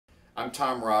I'm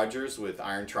Tom Rogers with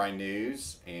Iron Tri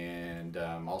News, and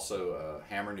I'm also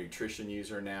a Hammer Nutrition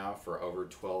user now for over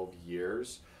 12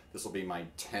 years. This will be my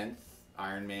 10th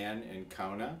Ironman in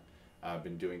Kona. I've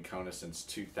been doing Kona since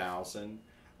 2000.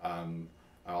 I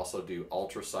also do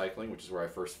ultra cycling, which is where I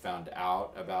first found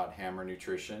out about Hammer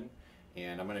Nutrition.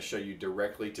 And I'm going to show you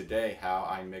directly today how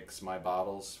I mix my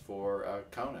bottles for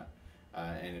Kona.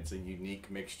 And it's a unique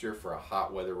mixture for a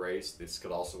hot weather race. This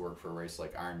could also work for a race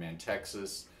like Ironman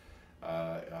Texas,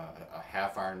 a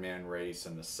half Ironman race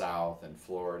in the South and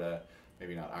Florida.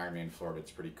 Maybe not Ironman Florida, it's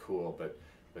pretty cool, but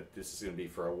this is going to be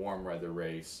for a warm weather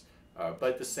race.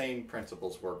 But the same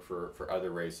principles work for other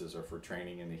races or for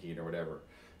training in the heat or whatever.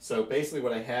 So basically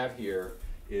what I have here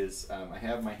is I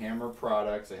have my Hammer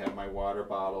products, I have my water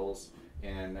bottles,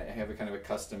 and I have a kind of a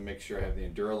custom mixture. I have the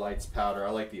Endurolites powder.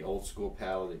 I like the old school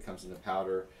powder that comes in the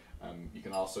powder. You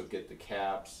can also get the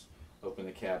caps, open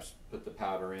the caps, put the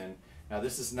powder in. Now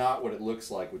this is not what it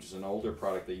looks like, which is an older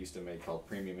product they used to make called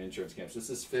Premium Insurance Camps. This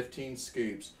is 15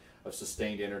 scoops of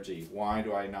sustained energy. Why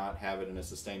do I not have it in a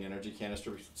sustained energy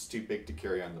canister? It's too big to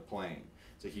carry on the plane.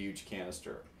 It's a huge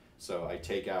canister. So I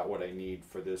take out what I need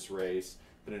for this race,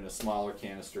 put it in a smaller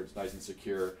canister. It's nice and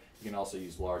secure. You can also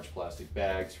use large plastic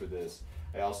bags for this.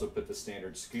 I also put the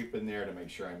standard scoop in there to make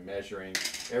sure I'm measuring.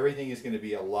 Everything is going to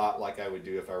be a lot like I would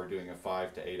do if I were doing a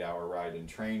 5 to 8 hour ride in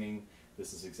training.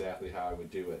 This is exactly how I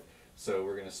would do it. So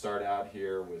we're going to start out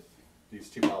here with these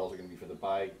 2 bottles are going to be for the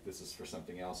bike. This is for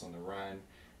something else on the run.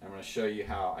 I'm going to show you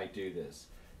how I do this.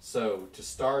 So to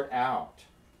start out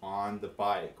on the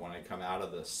bike, when I come out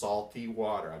of the salty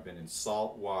water, I've been in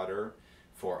salt water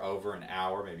for over an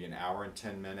hour, maybe an hour and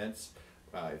 10 minutes.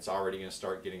 It's already going to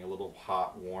start getting a little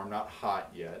hot, warm, not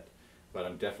hot yet, but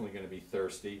I'm definitely going to be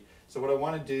thirsty. So what I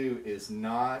want to do is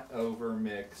not over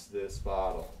mix this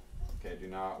bottle. Okay, do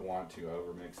not want to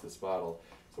over mix this bottle.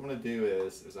 So what I'm going to do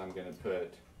is I'm going to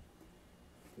put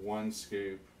 1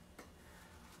 scoop,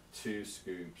 2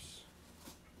 scoops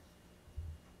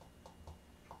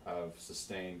of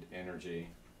sustained energy.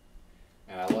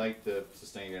 And I like the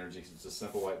sustained energy because it's a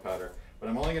simple white powder. But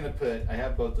I'm only going to put, I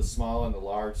have both the small and the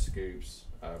large scoops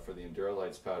for the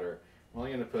Endurolites powder. I'm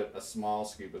only going to put a small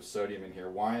scoop of sodium in here.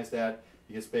 Why is that?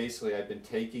 Because basically I've been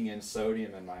taking in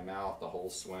sodium in my mouth the whole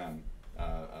swim.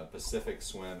 A Pacific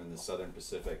swim in the Southern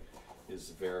Pacific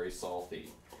is very salty.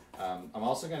 I'm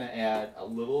also going to add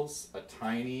a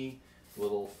tiny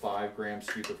little 5-gram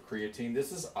scoop of creatine.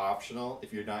 This is optional.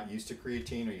 If you're not used to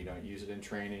creatine or you don't use it in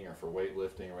training or for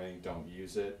weightlifting or anything, don't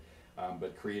use it.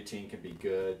 But creatine can be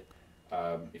good.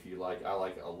 If you like, I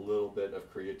like a little bit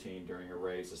of creatine during a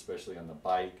race, especially on the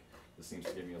bike. This seems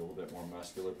to give me a little bit more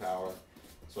muscular power.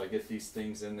 So I get these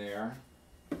things in there,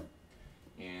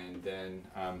 and then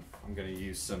I'm going to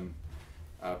use some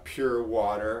pure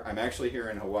water. I'm actually here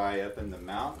in Hawaii, up in the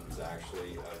mountains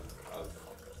actually of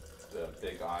the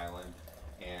big island,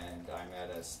 and I'm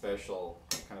at a special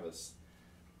kind of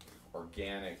a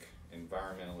organic,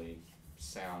 environmentally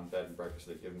sound bed and breakfast.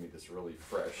 They've given me this really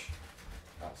fresh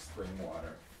spring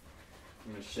water.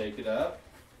 I'm going to shake it up.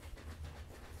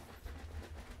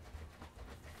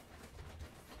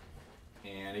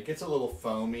 And it gets a little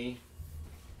foamy.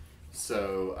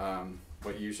 So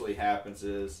what usually happens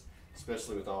is,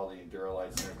 especially with all the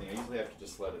Endurolites and everything, I usually have to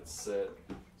just let it sit.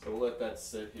 So we'll let that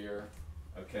sit here,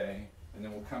 okay? And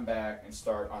then we'll come back and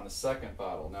start on the second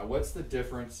bottle. Now what's the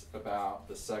difference about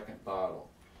the second bottle?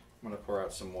 I'm going to pour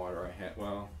out some water.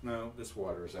 Well, no, this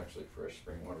water is actually fresh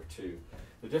spring water too.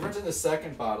 The difference in the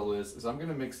second bottle is I'm going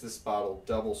to mix this bottle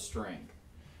double strength.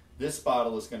 This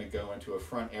bottle is going to go into a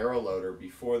front aero loader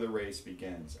before the race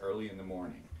begins, early in the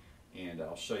morning. And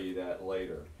I'll show you that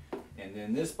later. And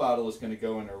then this bottle is going to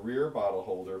go in a rear bottle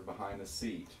holder behind the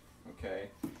seat. Okay?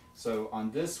 So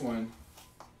on this one,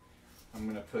 I'm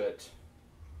going to put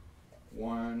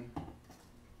 1,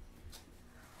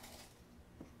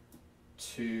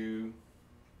 2,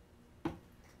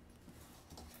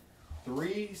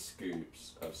 3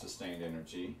 scoops of sustained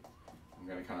energy. I'm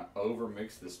going to kind of over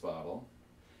mix this bottle.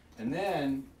 And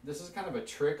then, this is kind of a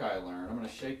trick I learned. I'm going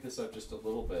to shake this up just a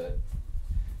little bit.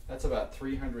 That's about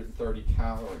 330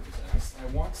 calories.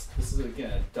 And this is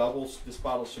again a double, this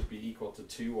bottle should be equal to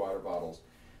 2 water bottles.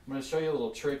 I'm going to show you a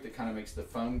little trick that kind of makes the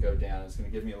foam go down. It's going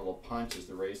to give me a little punch as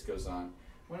the race goes on.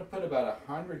 I'm going to put about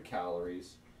 100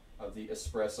 calories of the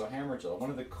espresso hammer gel. One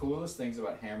of the coolest things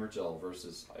about hammer gel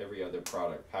versus every other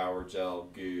product, power gel,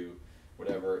 goo,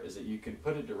 whatever, is that you can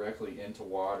put it directly into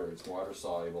water. It's water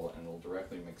soluble and it'll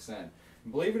directly mix in.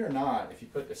 And believe it or not, if you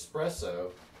put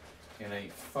espresso in a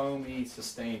foamy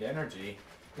sustained energy,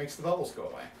 it makes the bubbles go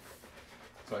away.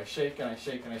 So I shake and I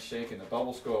shake and I shake and the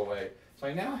bubbles go away. So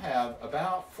I now have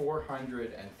about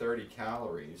 430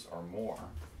 calories or more,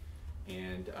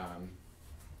 and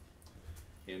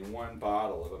in one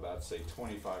bottle of about, say,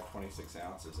 25, 26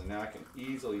 ounces. And now I can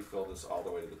easily fill this all the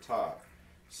way to the top.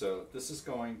 So this is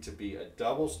going to be a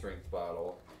double strength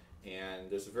bottle,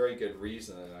 and there's a very good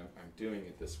reason that I'm doing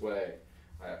it this way.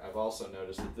 I've also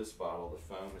noticed that this bottle, the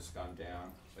foam has gone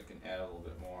down, so I can add a little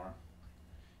bit more,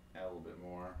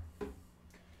 and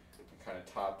kind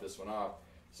of top this one off.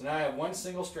 So now I have one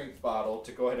single strength bottle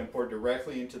to go ahead and pour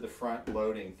directly into the front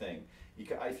loading thing.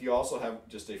 If you also have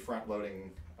just a front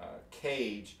loading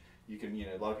cage, you can,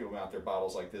 a lot of people mount their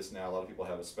bottles like this now. A lot of people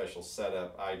have a special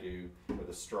setup. I do, with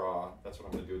a straw. That's what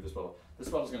I'm going to do with this bottle. This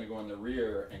bottle is going to go in the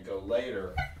rear and go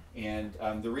later. And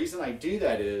the reason I do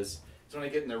that is when I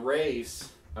get in the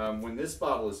race, when this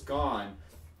bottle is gone,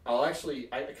 I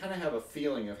kind of have a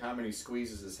feeling of how many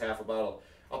squeezes is half a bottle.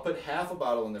 I'll put half a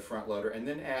bottle in the front loader and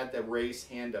then add the race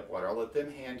hand up water. I'll let them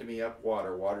hand me up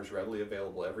water. Water's readily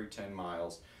available every 10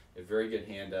 miles. They have very good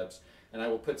hand ups. And I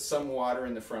will put some water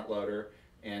in the front loader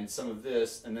and some of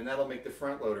this, and then that'll make the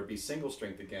front loader be single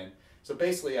strength again. So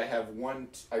basically I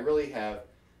really have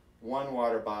one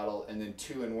water bottle and then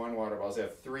 2 in 1 water bottles. I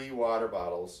have 3 water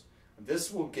bottles. This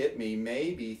will get me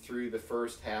maybe through the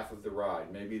first half of the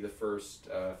ride, maybe the first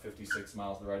 56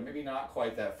 miles of the ride, maybe not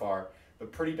quite that far,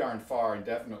 but pretty darn far, and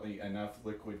definitely enough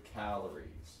liquid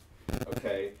calories.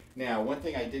 Okay, now one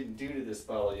thing I didn't do to this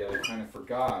bottle yet, I kind of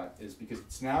forgot, is because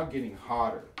it's now getting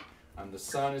hotter. The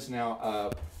sun is now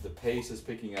up, the pace is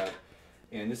picking up,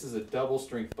 and this is a double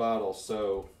strength bottle,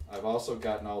 so I've also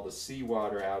gotten all the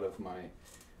seawater out of my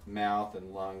mouth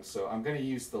and lungs. So I'm going to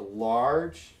use the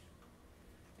large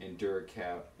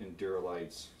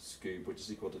Enduralites scoop, which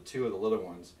is equal to 2 of the little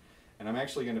ones, and I'm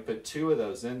actually going to put 2 of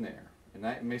those in there. And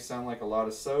that may sound like a lot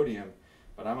of sodium,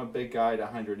 but I'm a big guy at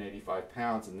 185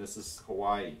 pounds, and this is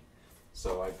Hawaii.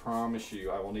 So I promise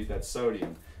you I will need that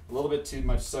sodium. A little bit too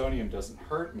much sodium doesn't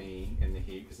hurt me in the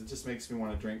heat because it just makes me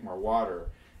want to drink more water.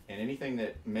 And anything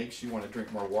that makes you want to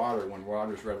drink more water when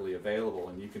water is readily available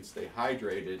and you can stay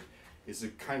hydrated is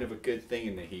kind of a good thing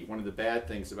in the heat. One of the bad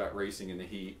things about racing in the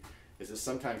heat is that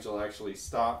sometimes you'll actually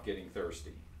stop getting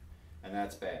thirsty, and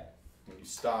that's bad. When you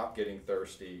stop getting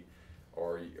thirsty,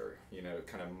 or you're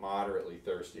kind of moderately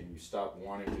thirsty and you stop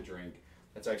wanting to drink,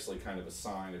 that's actually kind of a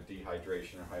sign of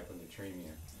dehydration or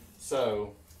hyponatremia.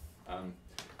 So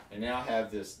I now have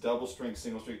this double strength,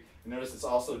 single strength, and notice it's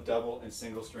also double and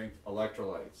single strength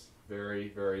electrolytes. Very,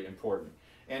 very important.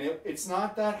 And it's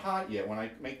not that hot yet. When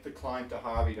I make the climb to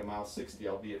Javi to mile 60,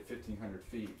 I'll be at 1,500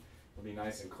 feet. It'll be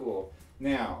nice and cool.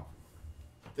 Now,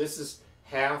 this is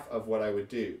half of what I would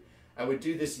do. I would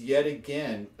do this yet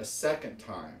again a second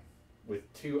time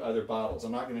with 2 other bottles.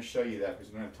 I'm not going to show you that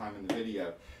because we don't have time in the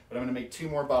video, but I'm going to make 2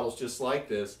 more bottles just like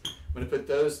this. I'm going to put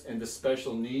those in the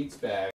special needs bag.